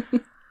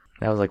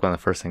 That was like one of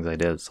the first things I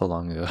did so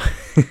long ago.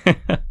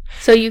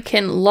 So you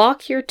can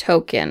lock your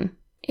token,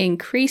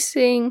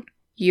 increasing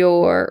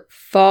your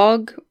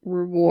fog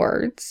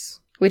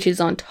rewards, which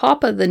is on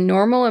top of the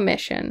normal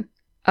emission,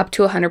 up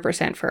to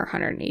 100% for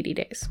 180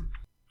 days.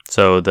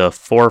 So the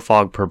 4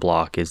 fog per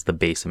block is the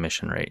base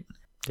emission rate.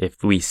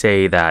 If we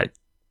say that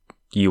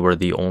you were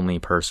the only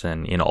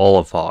person in all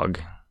of fog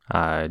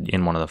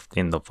in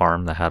the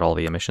farm that had all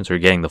the emissions, or you're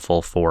getting the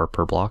full 4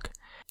 per block,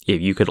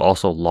 if you could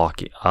also lock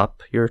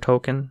up your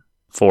token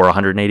for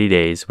 180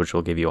 days, which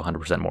will give you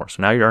 100% more.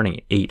 So now you're earning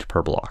 8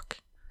 per block.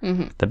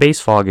 Mm-hmm. The base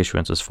fog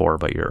issuance is 4,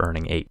 but you're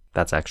earning 8.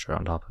 That's extra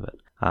on top of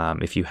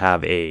it. If you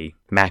have a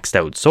maxed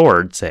out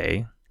sword,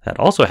 say, that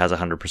also has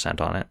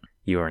 100% on it,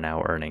 you are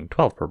now earning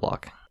 12 per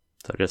block.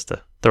 So just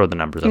to throw the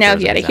numbers up. Now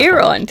if you had a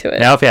hero onto it.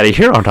 Now if you had a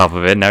hero on top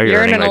of it, now you're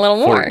earning like a little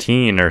more.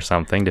 14 or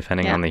something,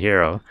 depending on the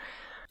hero.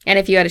 And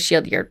if you had a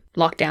shield, your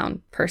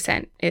lockdown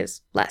percent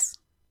is less.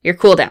 Your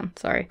cooldown,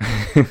 sorry.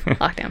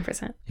 Lockdown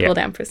percent. Yeah.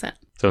 Cooldown percent.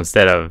 So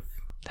instead of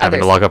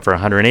having to lock up for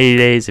 180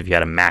 days, if you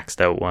had a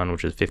maxed out one,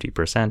 which is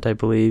 50%, I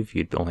believe,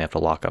 you'd only have to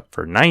lock up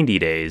for 90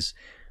 days,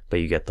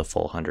 but you get the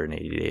full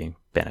 180-day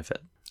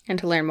benefit. And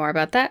to learn more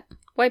about that,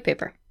 white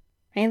paper.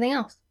 Anything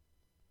else?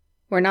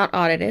 We're not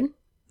audited.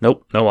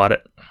 Nope, no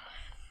audit.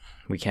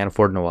 We can't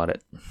afford no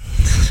audit.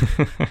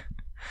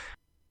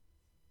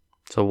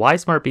 So why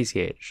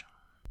smartBCH?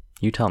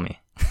 You tell me.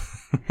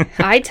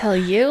 I tell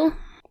you.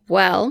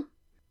 Well,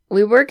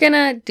 we were going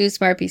to do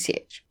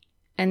smartBCH,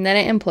 and then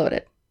it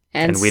imploded.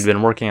 And we'd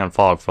been working on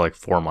Fog for like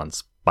 4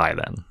 months by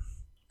then.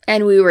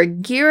 And we were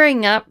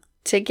gearing up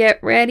to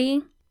get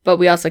ready, but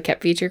we also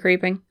kept feature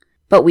creeping.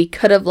 But we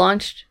could have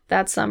launched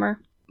that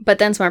summer. But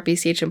then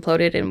smartBCH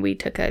imploded, and we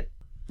took a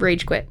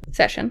rage quit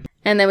session.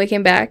 And then we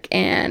came back,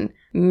 and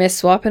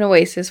MistSwap and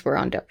Oasis were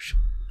on Doge.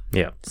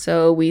 Yeah.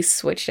 So we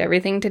switched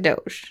everything to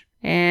Doge.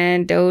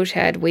 And Doge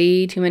had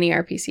way too many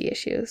RPC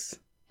issues.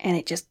 And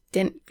it just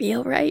didn't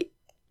feel right.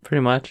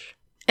 Pretty much.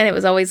 And it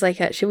was always like,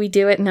 should we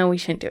do it? No, we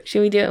shouldn't do it.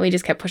 Should we do it? And we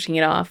just kept pushing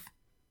it off.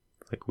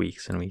 Like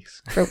weeks and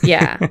weeks.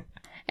 Yeah.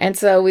 And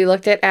so we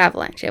looked at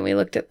Avalanche, and we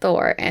looked at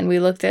Thor, and we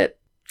looked at...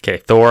 Okay,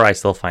 Thor I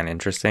still find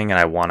interesting, and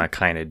I want to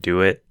kind of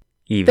do it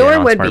even Thor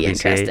on would smartBCH. be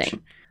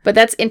interesting. But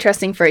that's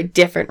interesting for a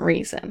different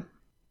reason.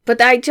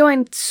 But I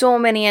joined so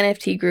many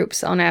NFT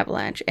groups on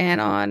Avalanche and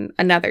on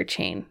another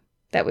chain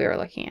that we were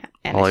looking at.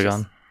 And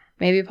Polygon?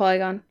 Maybe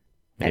Polygon?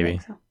 Maybe. I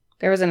think so.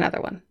 There was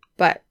another one.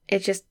 But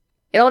it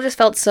all just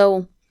felt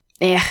so...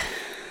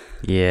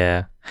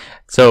 Yeah.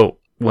 So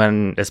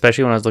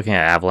especially when I was looking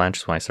at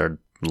Avalanche, when I started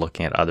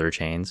looking at other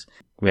chains,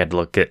 we had to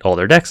look at all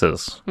their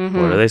dexes.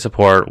 Mm-hmm. What do they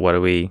support? What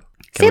do we...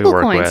 Can we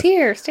work with? Stablecoins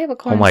here,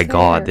 stablecoins. Oh my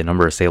god, the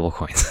number of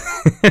stablecoins.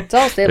 It's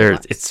all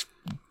stablecoins. It's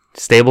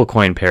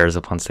stablecoin pairs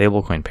upon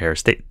stablecoin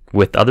pairs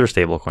with other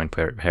stablecoin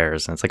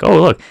pairs. And it's like,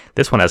 oh, look,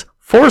 this one has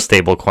 4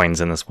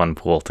 stablecoins in this one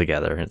pool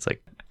together. It's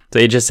like, so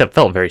it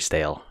felt very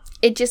stale.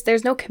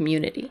 There's no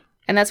community.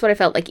 And that's what I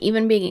felt like.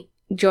 Even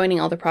joining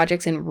all the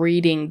projects and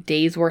reading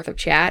days worth of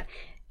chat,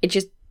 it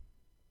just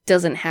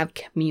doesn't have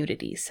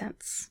community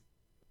sense.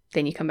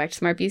 Then you come back to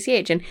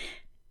smartBCH. And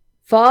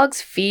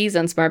Fog's fees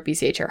on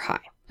smartBCH are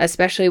high.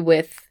 Especially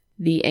with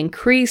the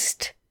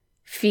increased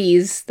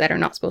fees that are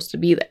not supposed to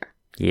be there.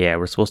 Yeah,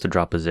 we're supposed to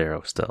drop a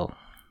 0 still.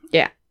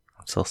 Yeah.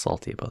 I'm still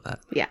salty about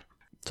that. Yeah.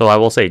 So I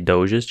will say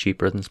Doge is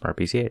cheaper than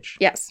smartBCH.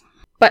 Yes.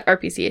 But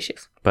RPC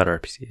issues.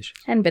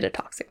 And a bit of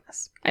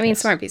toxicness. I mean,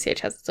 yes.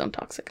 smartBCH has its own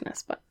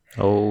toxicness, but...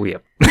 Oh,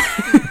 yep.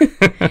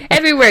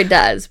 Everywhere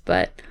does,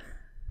 but...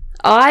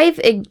 I've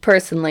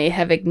personally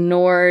have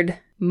ignored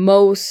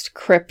most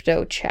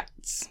crypto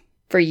chats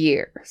for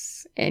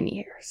years and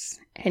years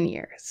and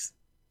years.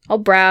 I'll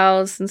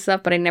browse and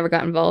stuff, but I never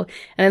got involved.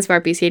 And then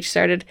smartBCH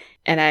started,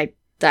 and I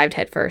dived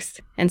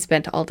headfirst and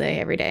spent all day,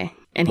 every day.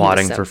 And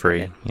modding for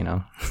free,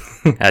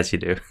 as you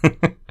do.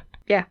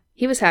 Yeah,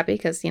 he was happy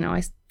because,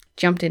 I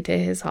jumped into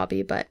his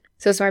hobby, but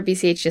so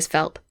smartBCH just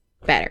felt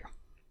better.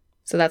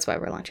 So that's why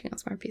we're launching on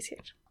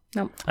smartBCH.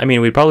 Nope. I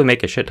mean, we'd probably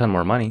make a shit ton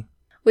more money.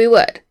 We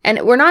would.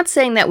 And we're not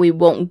saying that we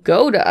won't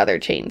go to other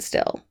chains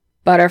still,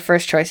 but our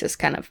first choice is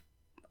kind of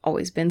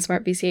always been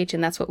smartBCH,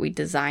 and that's what we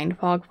designed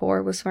Fog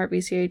for, was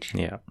smartBCH.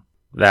 Yeah.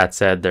 That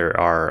said, there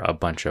are a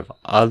bunch of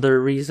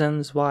other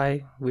reasons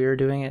why we are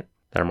doing it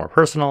that are more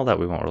personal that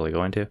we won't really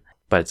go into.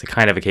 But it's a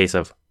kind of a case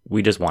of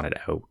we just want it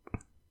out.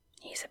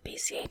 He's a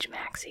BCH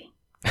maxi.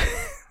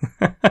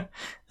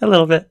 A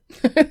little bit.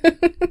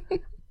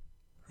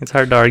 It's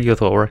hard to argue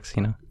with what works,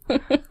 you know.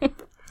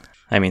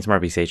 I mean,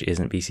 smartBCH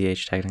isn't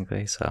BCH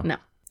technically, so. No.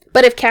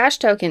 But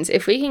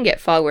if we can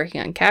get Fog working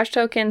on cash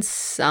tokens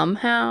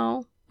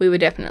somehow, we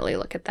would definitely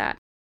look at that.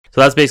 So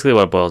that's basically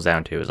what it boils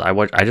down to, is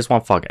I just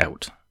want Fog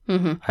out.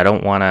 Mm-hmm. I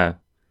don't want to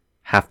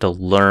have to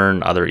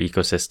learn other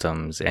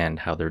ecosystems and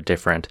how they're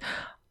different.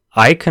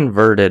 I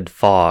converted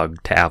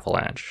Fog to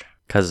Avalanche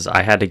because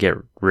I had to get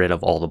rid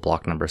of all the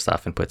block number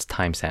stuff and put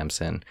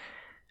timestamps in.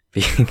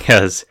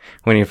 Because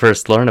when you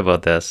first learn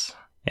about this,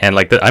 and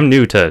I'm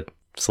new to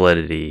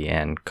Solidity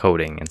and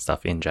coding and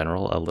stuff in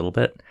general a little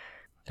bit.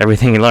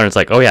 Everything you learn is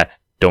like, oh yeah,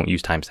 don't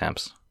use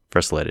timestamps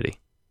for Solidity.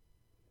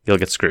 You'll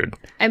get screwed.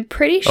 I'm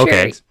pretty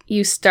sure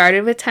you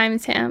started with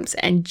timestamps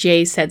and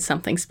Jay said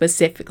something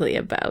specifically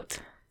about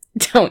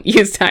don't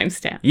use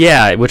timestamps.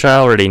 Yeah, which I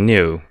already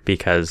knew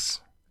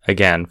because,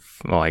 again,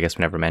 well, I guess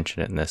we never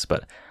mentioned it in this,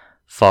 but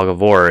Fog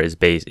of War is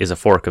a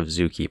fork of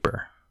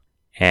Zookeeper.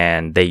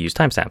 And they use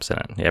timestamps in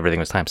it. Everything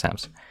was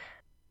timestamps.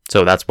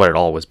 So that's what it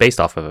all was based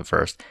off of at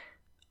first.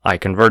 I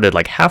converted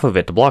half of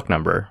it to block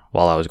number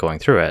while I was going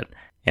through it.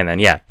 And then,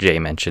 yeah, Jay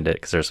mentioned it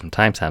because there's some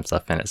timestamp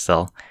stuff in it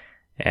still.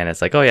 And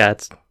it's like, oh yeah,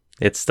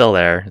 it's still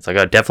there. It's like,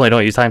 oh, definitely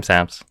don't use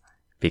timestamps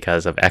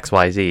because of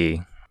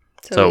XYZ.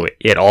 So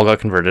it all got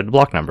converted to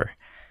block number.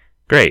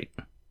 Great.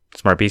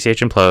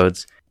 smartBCH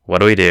implodes. What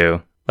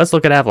do? Let's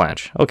look at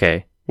Avalanche.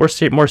 Okay, we're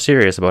more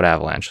serious about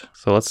Avalanche.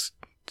 So let's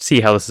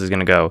see how this is going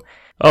to go.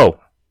 Oh,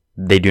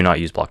 they do not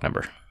use block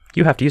number.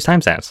 You have to use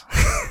timestamps.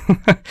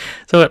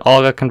 So it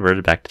all got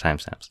converted back to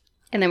timestamps.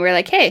 And then we're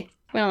like, hey,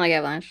 we don't like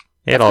Avalanche.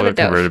 It all got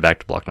converted back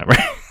to block number.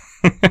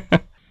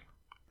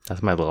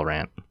 That's my little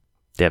rant.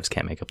 Devs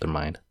can't make up their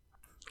mind.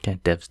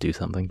 Can't devs do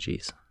something?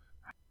 Jeez.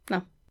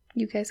 No,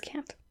 you guys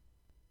can't.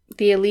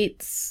 The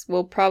elites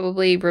will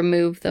probably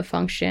remove the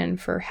function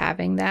for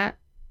having that.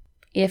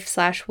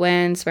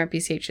 If/when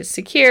smartBCH is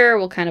secure,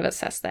 we'll kind of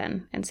assess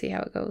then and see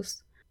how it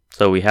goes.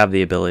 So we have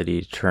the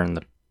ability to turn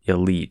the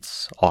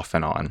elites off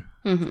and on.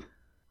 Mm-hmm.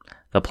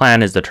 The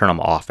plan is to turn them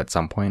off at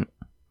some point.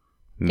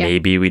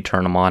 Maybe we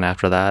turn them on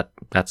after that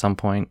at some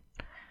point.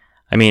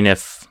 I mean,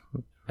 if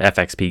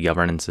FXP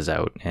governance is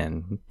out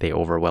and they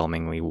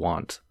overwhelmingly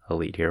want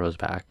elite heroes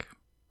back.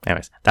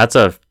 Anyways, that's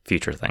a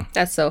future thing.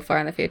 That's so far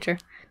in the future.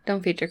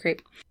 Don't future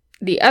creep.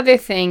 The other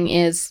thing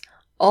is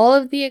all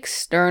of the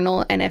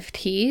external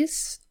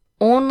NFTs,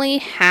 only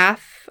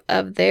half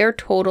of their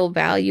total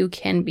value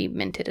can be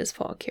minted as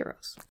Fog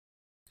heroes.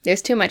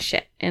 There's too much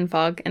shit in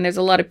Fog, and there's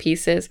a lot of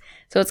pieces.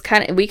 So it's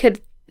we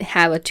could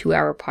have a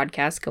 2-hour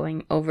podcast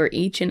going over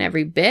each and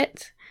every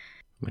bit.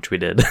 Which we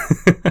did.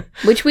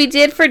 Which we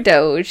did for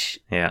Doge.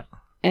 Yeah.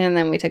 And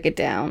then we took it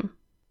down.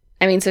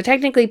 I mean, so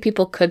technically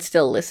people could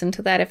still listen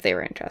to that if they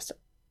were interested.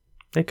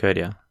 They could,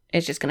 yeah.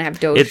 It's just going to have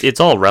Doge.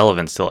 It's all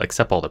relevant still,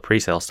 except all the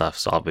pre-sale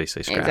stuff's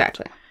obviously scrapped.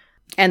 Exactly.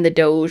 And the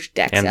Doge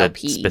Dex and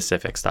LP. The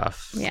specific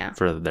stuff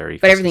for their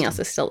ecosystem. But everything else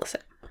is still the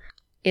same.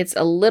 It's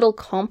a little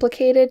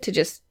complicated to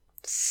just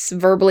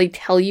verbally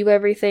tell you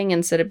everything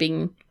instead of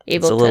being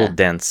able to... It's a little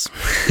dense.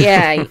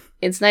 Yeah,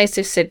 it's nice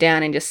to sit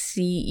down and just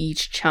see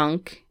each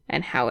chunk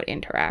and how it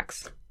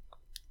interacts.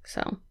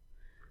 So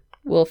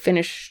we'll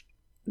finish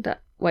the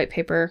white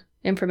paper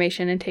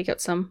information and take out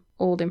some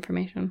old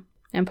information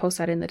and post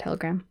that in the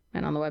Telegram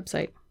and on the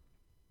website.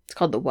 It's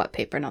called the what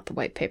paper, not the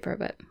white paper,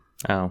 but...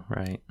 Oh,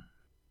 right.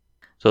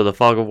 So the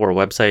Fog of War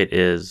website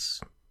is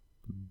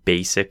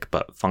basic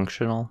but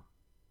functional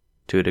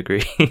to a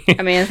degree.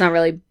 I mean, it's not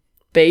really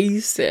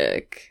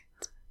basic.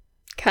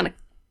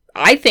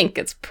 I think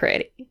it's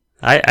pretty.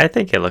 I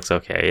think it looks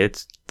okay.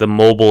 The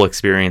mobile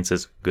experience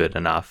is good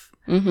enough,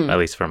 at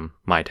least from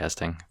my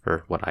testing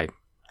for what I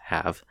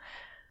have.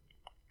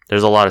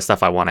 There's a lot of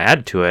stuff I want to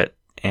add to it,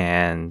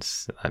 and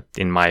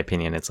in my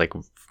opinion, it's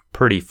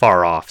pretty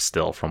far off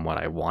still from what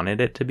I wanted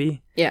it to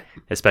be. Yeah.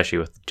 Especially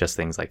with just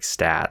things like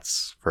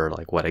stats for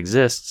what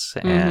exists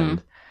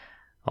and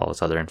all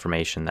this other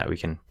information that we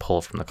can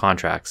pull from the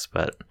contracts,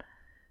 but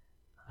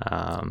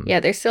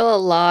yeah, there's still a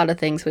lot of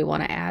things we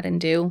want to add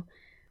and do.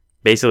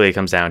 Basically, it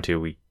comes down to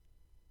we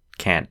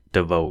can't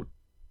devote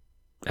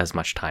as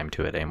much time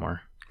to it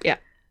anymore. Yeah.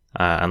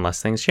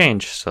 Unless things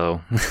change.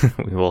 So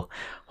we will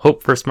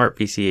hope for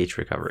smartBCH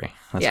recovery.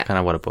 That's kind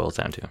of what it boils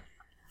down to.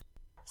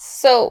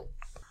 So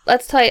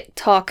let's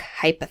talk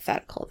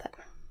hypothetical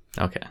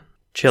then. Okay.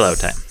 Chill out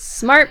time.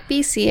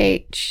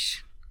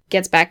 smartBCH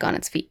gets back on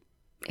its feet.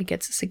 It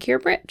gets a secure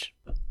bridge.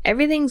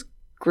 Everything's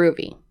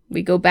groovy.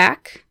 We go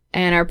back,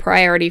 and our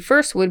priority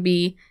first would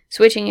be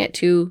switching it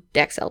to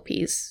DEX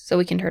LPs so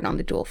we can turn on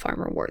the dual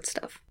farm reward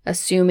stuff,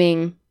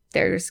 assuming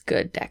there's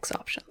good DEX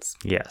options.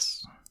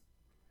 Yes.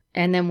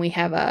 And then we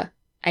have a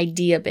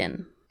idea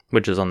bin.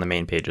 Which is on the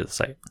main page of the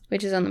site.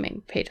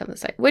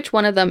 Which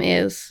one of them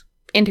is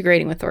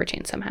integrating with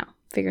Thorchain somehow.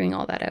 figuring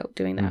all that out,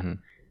 doing that. Mm-hmm.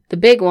 The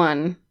big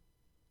one.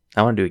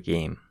 I want to do a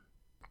game.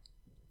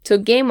 So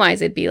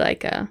game-wise, it'd be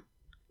like a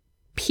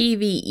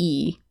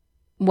PvE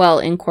while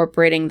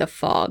incorporating the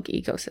Fog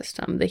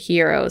ecosystem, the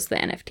heroes, the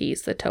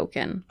NFTs, the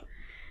token.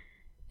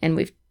 And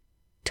we've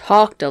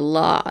talked a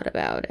lot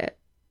about it.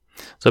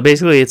 So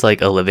basically, it's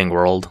like a living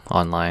world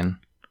online.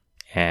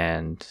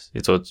 And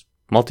it's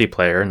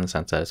multiplayer in the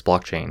sense that it's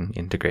blockchain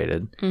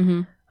integrated.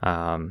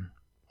 Mm-hmm.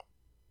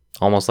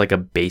 Almost like a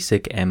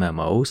basic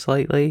MMO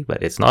slightly,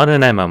 but it's not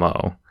an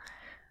MMO.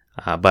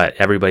 But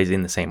everybody's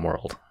in the same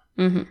world.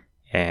 Mm-hmm.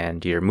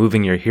 And you're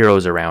moving your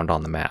heroes around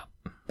on the map.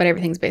 But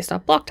everything's based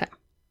off block time.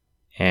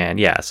 And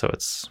yeah, so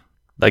it's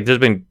like there's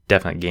been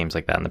definite games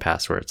like that in the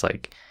past where it's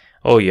like,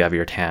 oh, you have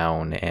your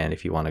town, and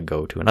if you want to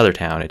go to another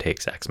town, it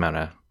takes X amount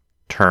of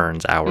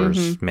turns,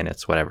 hours,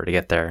 minutes, whatever to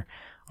get there.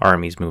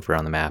 Armies move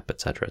around the map,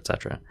 etc.,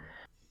 etc.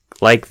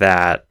 Like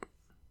that,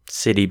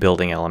 city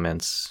building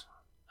elements,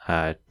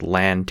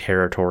 land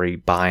territory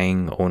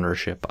buying,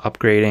 ownership,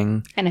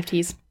 upgrading.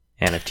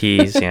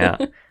 NFTs, yeah.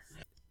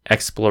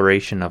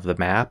 Exploration of the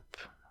map,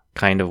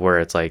 kind of where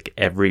it's like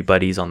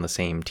everybody's on the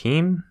same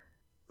team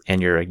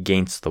and you're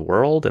against the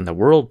world and the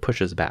world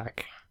pushes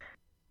back.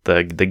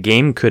 The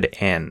game could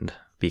end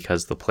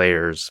because the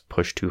players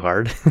push too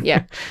hard.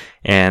 Yeah.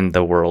 And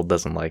the world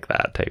doesn't like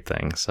that type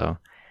thing. So,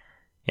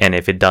 and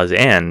if it does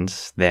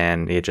end,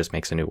 then it just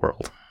makes a new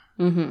world.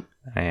 Mm-hmm.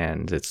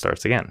 And it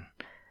starts again.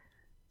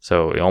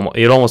 So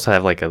it almost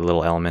have like a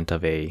little element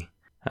of a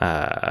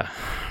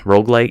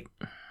roguelikeness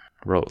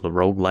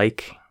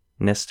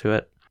to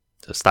it.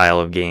 It's a style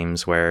of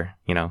games where,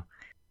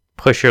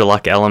 push your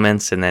luck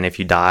elements, and then if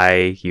you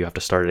die, you have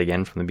to start it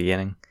again from the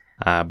beginning.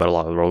 But a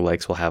lot of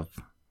roguelikes will have,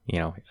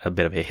 a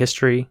bit of a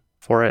history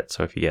for it.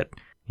 So if you get,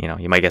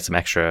 you might get some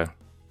extra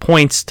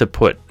points to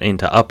put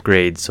into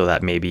upgrades so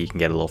that maybe you can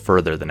get a little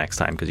further the next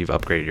time because you've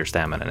upgraded your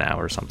stamina now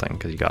or something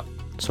because you got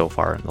so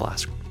far in the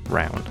last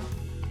round.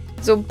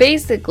 So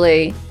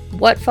basically,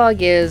 what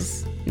Fog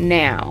is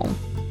now,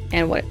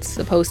 and what it's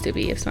supposed to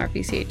be if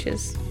smartBCH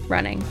is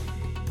running,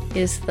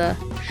 is the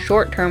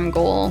short-term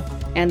goal,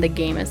 and the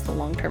game is the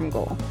long-term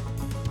goal.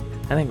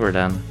 I think we're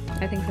done.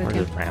 I think so We're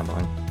too. just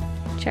rambling.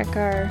 Check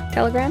our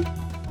Telegram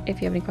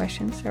if you have any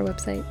questions, our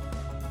website,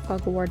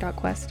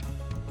 fogofwar.quest.